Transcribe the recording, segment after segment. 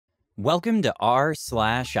Welcome to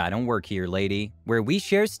r/IDontWorkHereLady, where we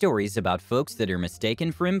share stories about folks that are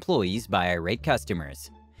mistaken for employees by irate customers.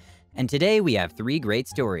 And today we have 3 great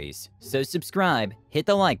stories, so subscribe, hit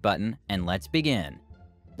the like button, and let's begin.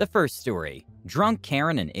 The first story, drunk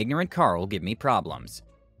Karen and ignorant Carl give me problems.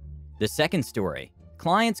 The second story,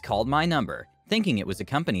 clients called my number, thinking it was a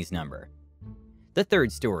company's number. The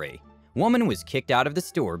third story, woman was kicked out of the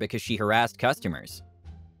store because she harassed customers.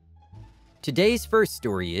 Today's first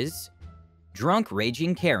story is Drunk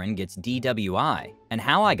Raging Karen Gets DWI and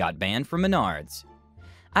How I Got Banned from Menards.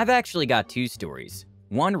 I've actually got 2 stories,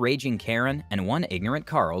 one Raging Karen and one Ignorant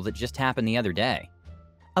Carl that just happened the other day.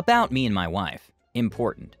 About me and my wife.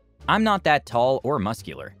 Important. I'm not that tall or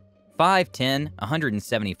muscular. 5'10",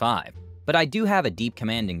 175, but I do have a deep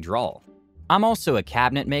commanding drawl. I'm also a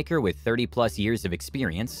cabinet maker with 30 plus years of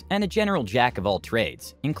experience and a general jack of all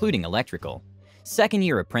trades, including electrical. Second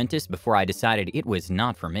year apprentice before I decided it was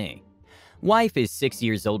not for me. Wife is 6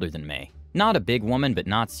 years older than me. Not a big woman, but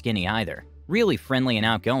not skinny either. Really friendly and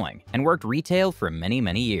outgoing, and worked retail for many,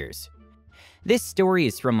 many years. This story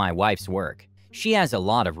is from my wife's work. She has a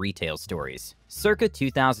lot of retail stories. Circa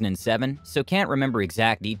 2007, so can't remember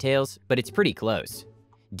exact details, but it's pretty close.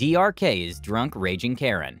 DRK is Drunk Raging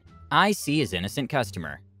Karen. IC is innocent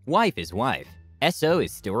customer. Wife is wife. SO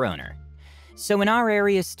is store owner. So in our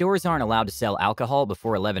area, stores aren't allowed to sell alcohol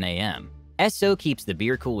before 11 a.m. SO keeps the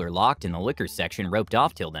beer cooler locked and the liquor section roped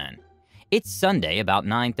off till then. It's Sunday about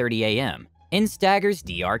 9:30 a.m. In staggers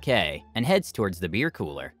DRK and heads towards the beer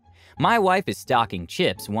cooler. My wife is stocking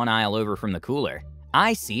chips one aisle over from the cooler.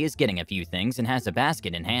 IC is getting a few things and has a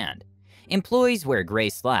basket in hand. Employees wear gray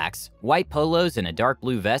slacks, white polos, and a dark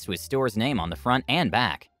blue vest with store's name on the front and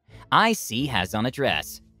back. IC has on a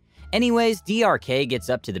dress. Anyways, DRK gets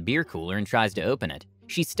up to the beer cooler and tries to open it.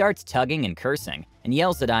 She starts tugging and cursing and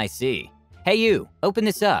yells at IC. "Hey you, open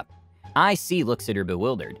this up." IC looks at her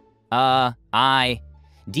bewildered. DRK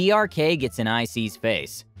gets in IC's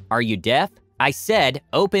face. "Are you deaf? I said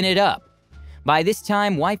open it up." By this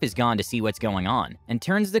time, wife has gone to see what's going on and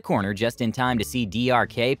turns the corner just in time to see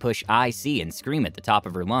DRK push IC and scream at the top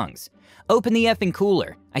of her lungs. "Open the effing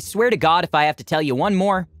cooler. I swear to God if I have to tell you one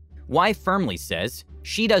more." Wife firmly says,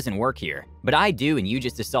 "She doesn't work here, but I do and you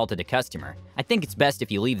just assaulted a customer. I think it's best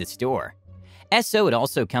if you leave the store." SO had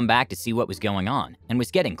also come back to see what was going on and was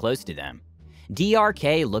getting close to them.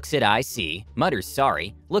 DRK looks at IC, mutters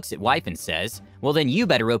sorry, looks at wife and says, "Well then you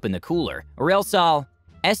better open the cooler, or else I'll..."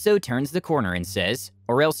 SO turns the corner and says,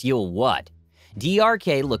 "Or else you'll what?"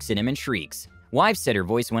 DRK looks at him and shrieks. Wife said her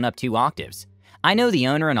voice went up 2 octaves. "I know the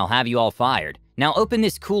owner and I'll have you all fired. Now open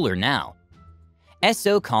this cooler now."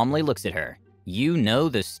 SO calmly looks at her. "You know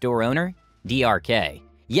the store owner?" DRK.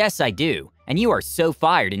 "Yes, I do, and you are so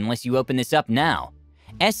fired unless you open this up now."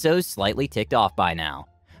 SO's slightly ticked off by now.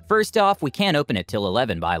 "First off, we can't open it till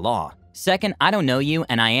 11 by law. Second, I don't know you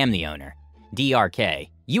and I am the owner."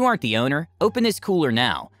 DRK. "You aren't the owner. Open this cooler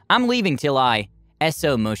now. I'm leaving till I..."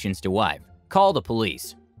 SO motions to wife. "Call the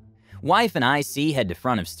police." Wife and IC head to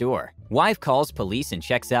front of store. Wife calls police and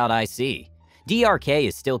checks out IC. DRK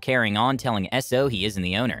is still carrying on telling SO he isn't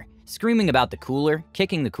the owner, screaming about the cooler,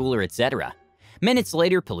 kicking the cooler, etc. Minutes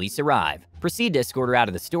later, police arrive, proceed to escort her out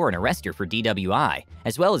of the store and arrest her for DWI,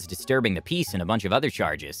 as well as disturbing the peace and a bunch of other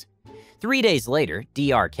charges. 3 days later,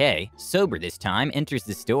 DRK, sober this time, enters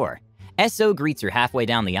the store. SO greets her halfway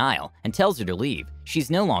down the aisle and tells her to leave.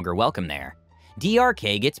 She's no longer welcome there.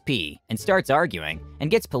 DRK gets pee and starts arguing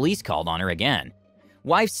and gets police called on her again.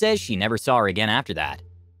 Wife says she never saw her again after that.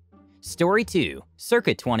 Story 2,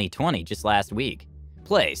 circa 2020, just last week.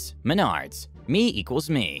 Place, Menards. Me equals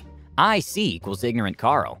me. IC equals ignorant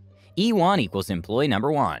Carl. E1 equals employee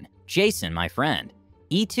number 1. Jason, my friend.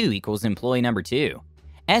 E2 equals employee number 2.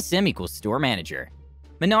 SM equals store manager.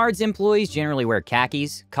 Menards employees generally wear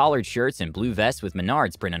khakis, collared shirts, and blue vests with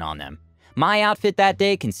Menards printed on them. My outfit that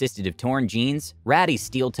day consisted of torn jeans, ratty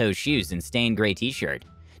steel-toe shoes, and stained gray t-shirt.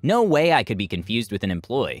 No way I could be confused with an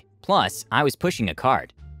employee. Plus, I was pushing a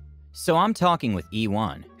cart. So I'm talking with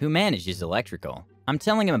E1, who manages electrical. I'm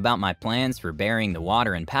telling him about my plans for burying the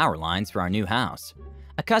water and power lines for our new house.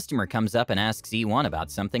 A customer comes up and asks E1 about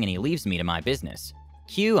something and he leaves me to my business.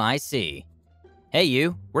 QIC. "Hey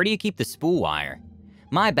you, where do you keep the spool wire?"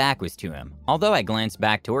 My back was to him. Although I glanced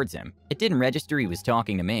back towards him, it didn't register he was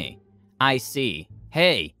talking to me. IC.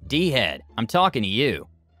 "Hey, D-head, I'm talking to you."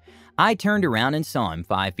 I turned around and saw him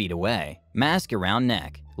 5 feet away, mask around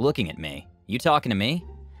neck, looking at me. "You talking to me?"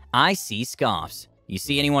 IC scoffs. "You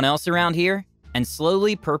see anyone else around here?" And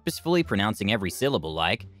slowly, purposefully pronouncing every syllable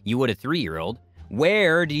like you would a 3-year-old,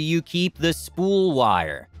 "Where do you keep the spool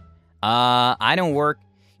wire?" I don't work.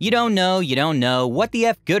 You don't know. What the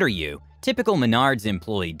F good are you? Typical Menards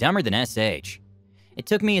employee, dumber than SH. It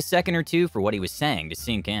took me a second or two for what he was saying to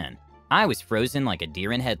sink in. I was frozen like a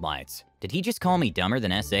deer in headlights. Did he just call me dumber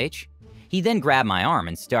than SH? He then grabbed my arm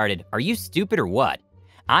and started, "Are you stupid or what?"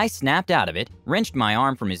 I snapped out of it, wrenched my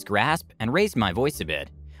arm from his grasp, and raised my voice a bit.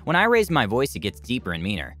 When I raise my voice, it gets deeper and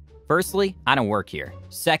meaner. Firstly, I don't work here.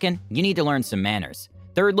 Second, you need to learn some manners.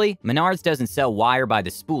 Thirdly, Menards doesn't sell wire by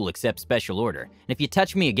the spool except special order, and if you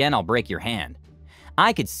touch me again, I'll break your hand.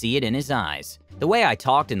 I could see it in his eyes. The way I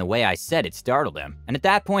talked and the way I said it startled him, and at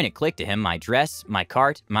that point it clicked to him, my dress, my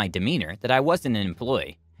cart, my demeanor, that I wasn't an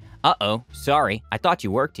employee. Uh-oh, sorry, I thought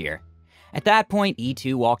you worked here. At that point,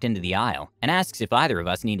 E2 walked into the aisle and asks if either of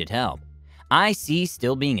us needed help. IC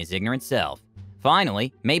still being his ignorant self.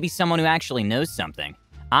 Finally, maybe someone who actually knows something.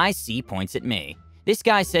 IC points at me. This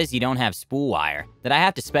guy says you don't have spool wire, that I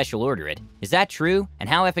have to special order it. Is that true? And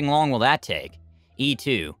how effing long will that take?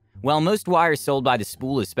 E2. Well, most wire sold by the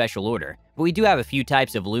spool is special order, but we do have a few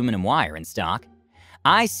types of aluminum wire in stock.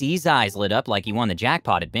 IC's eyes lit up like he won the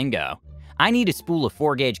jackpot at bingo. I need a spool of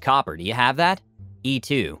 4-gauge copper, do you have that?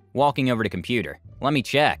 E2, walking over to computer. Let me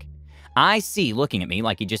check. IC looking at me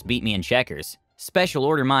like he just beat me in checkers. Special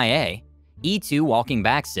order my A. E2 walking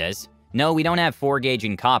back says, no, we don't have 4-gauge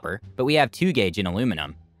in copper, but we have 2-gauge in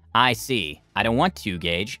aluminum. IC, I don't want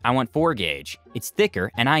 2-gauge, I want 4-gauge. It's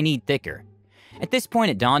thicker and I need thicker. At this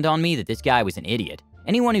point, it dawned on me that this guy was an idiot.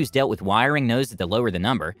 Anyone who's dealt with wiring knows that the lower the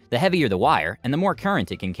number, the heavier the wire, and the more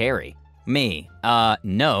current it can carry. Me,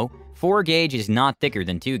 no, 4-gauge is not thicker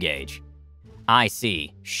than 2-gauge.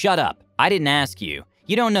 IC, shut up, I didn't ask you.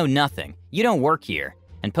 You don't know nothing, you don't work here,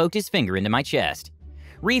 and poked his finger into my chest.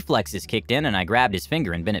 Reflexes kicked in and I grabbed his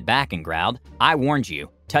finger and bent it back and growled, I warned you,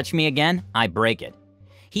 touch me again, I break it.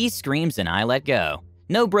 He screams and I let go.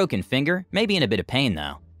 No broken finger, maybe in a bit of pain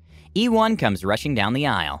though. E1 comes rushing down the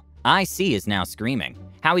aisle. IC is now screaming,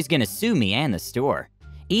 how he's gonna sue me and the store.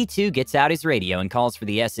 E2 gets out his radio and calls for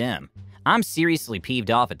the SM. I'm seriously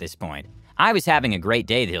peeved off at this point. I was having a great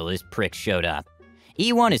day till this prick showed up.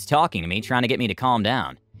 E1 is talking to me, trying to get me to calm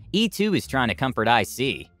down. E2 is trying to comfort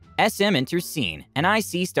IC. SM enters scene, and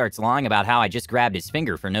IC starts lying about how I just grabbed his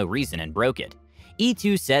finger for no reason and broke it.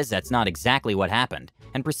 E2 says that's not exactly what happened,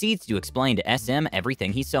 and proceeds to explain to SM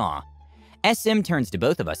everything he saw. SM turns to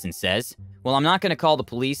both of us and says, well, I'm not gonna call the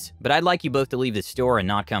police, but I'd like you both to leave the store and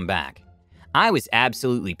not come back. I was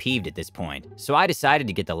absolutely peeved at this point, so I decided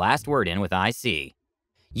to get the last word in with IC.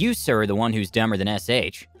 You, sir, are the one who's dumber than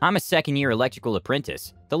SH. I'm a second-year electrical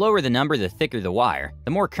apprentice. The lower the number, the thicker the wire,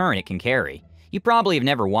 the more current it can carry. You probably have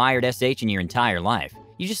never wired SH in your entire life.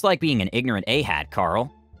 You just like being an ignorant A-hat, Carl.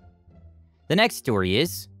 The next story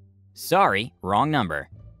is, sorry, wrong number.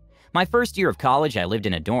 My first year of college, I lived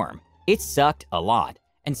in a dorm. It sucked a lot.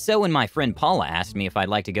 And so when my friend Paula asked me if I'd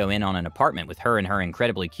like to go in on an apartment with her and her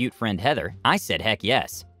incredibly cute friend Heather, I said heck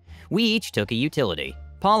yes. We each took a utility.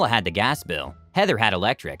 Paula had the gas bill, Heather had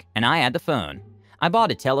electric, and I had the phone. I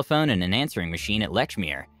bought a telephone and an answering machine at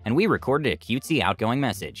Lechmere, and we recorded a cutesy outgoing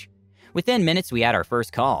message. Within minutes, we had our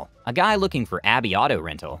first call, a guy looking for Abby Auto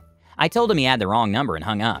Rental. I told him he had the wrong number and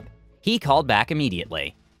hung up. He called back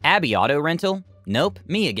immediately. Abby Auto Rental? Nope,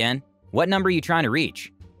 me again. What number are you trying to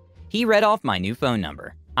reach? He read off my new phone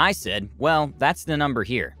number. I said, well, that's the number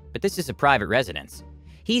here, but this is a private residence.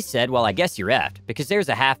 He said, well, I guess you're effed, because there's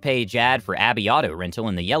a half-page ad for Abby Auto Rental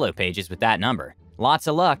in the yellow pages with that number. Lots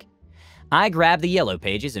of luck. I grabbed the yellow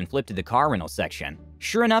pages and flipped to the car rental section.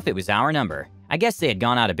 Sure enough, it was our number. I guess they had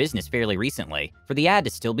gone out of business fairly recently, for the ad to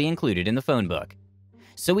still be included in the phone book.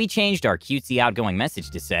 So we changed our cutesy outgoing message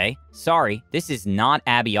to say, sorry, this is not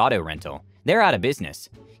Abby Auto Rental. They're out of business.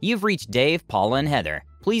 You've reached Dave, Paula, and Heather.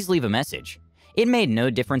 Please leave a message. It made no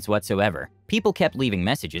difference whatsoever. People kept leaving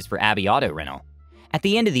messages for Abby Auto Rental. At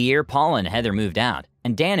the end of the year, Paula and Heather moved out,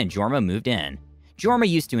 and Dan and Jorma moved in. Jorma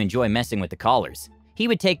used to enjoy messing with the callers. He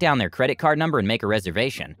would take down their credit card number and make a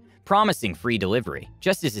reservation, promising free delivery,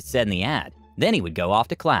 just as it said in the ad. Then he would go off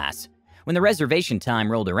to class. When the reservation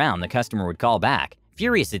time rolled around, the customer would call back,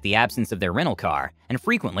 furious at the absence of their rental car, and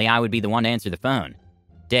frequently I would be the one to answer the phone.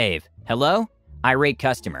 Dave, hello? Irate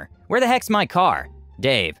customer, where the heck's my car?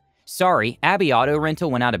 Dave, sorry, Abby Auto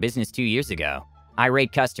Rental went out of business 2 years ago.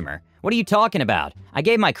 Irate customer, what are you talking about? I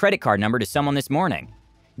gave my credit card number to someone this morning.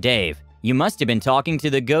 Dave, you must have been talking to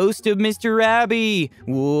the ghost of Mr. Abby.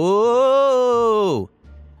 Whoa!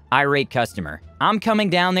 Irate customer, I'm coming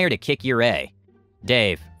down there to kick your A.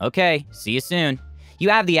 Dave, okay, see you soon. You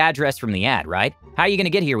have the address from the ad, right? How are you gonna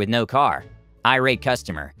get here with no car? Irate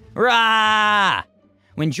customer, rah!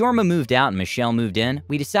 When Jorma moved out and Michelle moved in,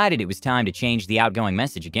 we decided it was time to change the outgoing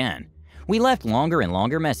message again. We left longer and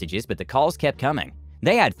longer messages, but the calls kept coming.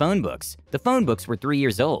 They had phone books. The phone books were 3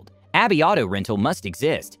 years old. Abbey Auto Rental must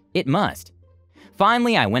exist. It must.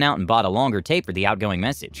 Finally, I went out and bought a longer tape for the outgoing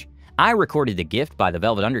message. I recorded The Gift by the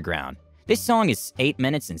Velvet Underground. This song is 8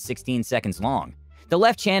 minutes and 16 seconds long. The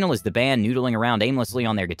left channel is the band noodling around aimlessly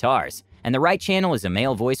on their guitars, and the right channel is a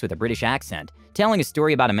male voice with a British accent, telling a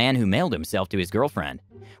story about a man who mailed himself to his girlfriend.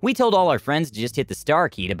 We told all our friends to just hit the star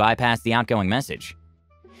key to bypass the outgoing message.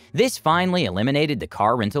 This finally eliminated the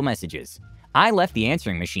car rental messages. I left the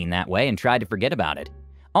answering machine that way and tried to forget about it.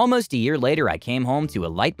 Almost a year later, I came home to a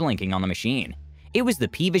light blinking on the machine. It was the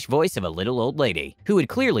peevish voice of a little old lady who had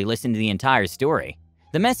clearly listened to the entire story.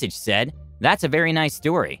 The message said, "That's a very nice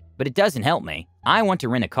story, but it doesn't help me. I want to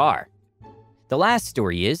rent a car." The last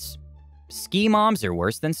story is, ski moms are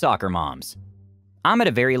worse than soccer moms. I'm at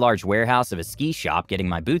a very large warehouse of a ski shop getting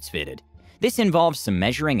my boots fitted. This involves some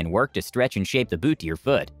measuring and work to stretch and shape the boot to your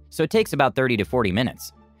foot, so it takes about 30 to 40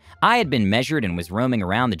 minutes. I had been measured and was roaming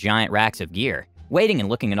around the giant racks of gear, waiting and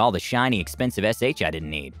looking at all the shiny, expensive SH I didn't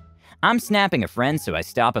need. I'm snapping a friend, so I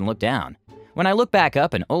stop and look down. When I look back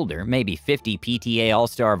up, an older, maybe 50 PTA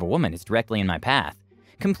all-star of a woman is directly in my path,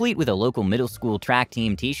 complete with a local middle school track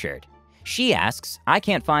team t-shirt. She asks, "I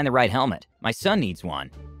can't find the right helmet. My son needs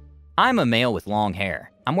one." I'm a male with long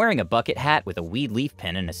hair. I'm wearing a bucket hat with a weed leaf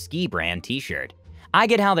pin and a ski brand t-shirt. I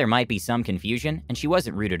get how there might be some confusion, and she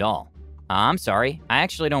wasn't rude at all. "I'm sorry, I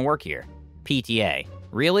actually don't work here." PTA.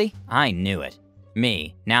 Really? I knew it.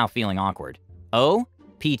 Me, now feeling awkward. "Oh?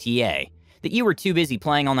 PTA. That you were too busy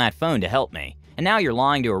playing on that phone to help me, and now you're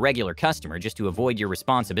lying to a regular customer just to avoid your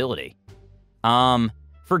responsibility."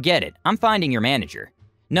 Forget it. I'm finding your manager.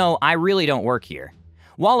 No, I really don't work here.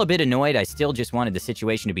 While a bit annoyed, I still just wanted the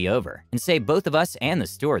situation to be over and save both of us and the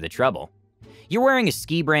store the trouble. "You're wearing a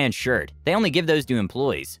ski brand shirt. They only give those to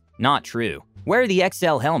employees." Not true. Where are the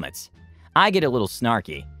XL helmets? I get a little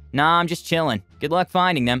snarky. "Nah, I'm just chilling. Good luck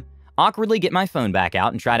finding them." Awkwardly get my phone back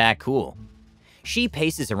out and try to act cool. She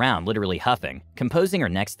paces around, literally huffing, composing her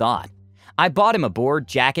next thought. "I bought him a board,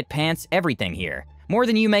 jacket, pants, everything here. More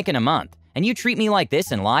than you make in a month. And you treat me like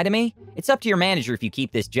this and lie to me? It's up to your manager if you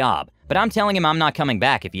keep this job, but I'm telling him I'm not coming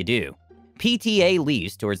back if you do." PTA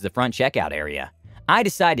leaves towards the front checkout area. I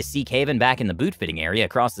decide to seek haven back in the boot fitting area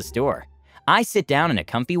across the store. I sit down in a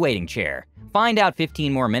comfy waiting chair, find out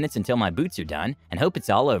 15 more minutes until my boots are done, and hope it's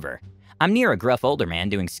all over. I'm near a gruff older man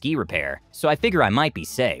doing ski repair, so I figure I might be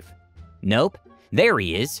safe. Nope. There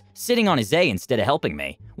he is, sitting on his A instead of helping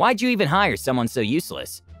me. Why'd you even hire someone so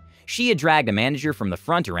useless? She had dragged a manager from the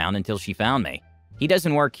front around until she found me. "He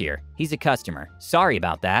doesn't work here. He's a customer. Sorry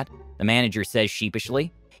about that," the manager says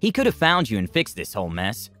sheepishly. "He could have found you and fixed this whole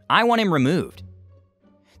mess. I want him removed."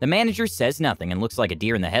 The manager says nothing and looks like a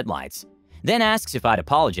deer in the headlights, then asks if I'd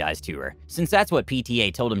apologize to her, since that's what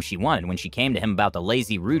PTA told him she wanted when she came to him about the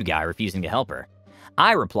lazy, rude guy refusing to help her.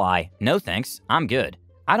 I reply, "No thanks, I'm good.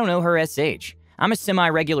 I don't know her SH. I'm a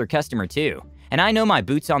semi-regular customer too, and I know my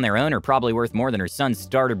boots on their own are probably worth more than her son's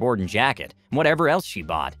starter board and jacket, and whatever else she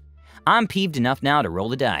bought." I'm peeved enough now to roll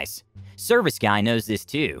the dice. Service guy knows this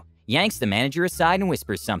too, yanks the manager aside and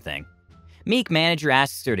whispers something. Meek manager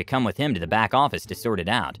asks her to come with him to the back office to sort it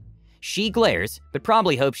out. She glares, but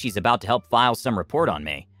probably hopes she's about to help file some report on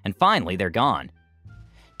me, and finally they're gone.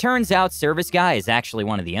 Turns out service guy is actually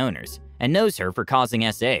one of the owners, and knows her for causing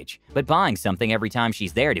SH, but buying something every time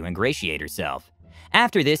she's there to ingratiate herself.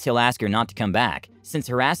 After this, he'll ask her not to come back, since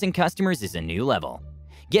harassing customers is a new level.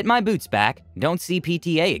 Get my boots back, don't see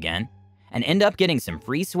PTA again, and end up getting some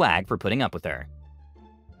free swag for putting up with her.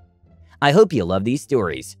 I hope you love these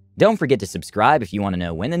stories. Don't forget to subscribe if you want to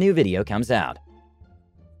know when the new video comes out.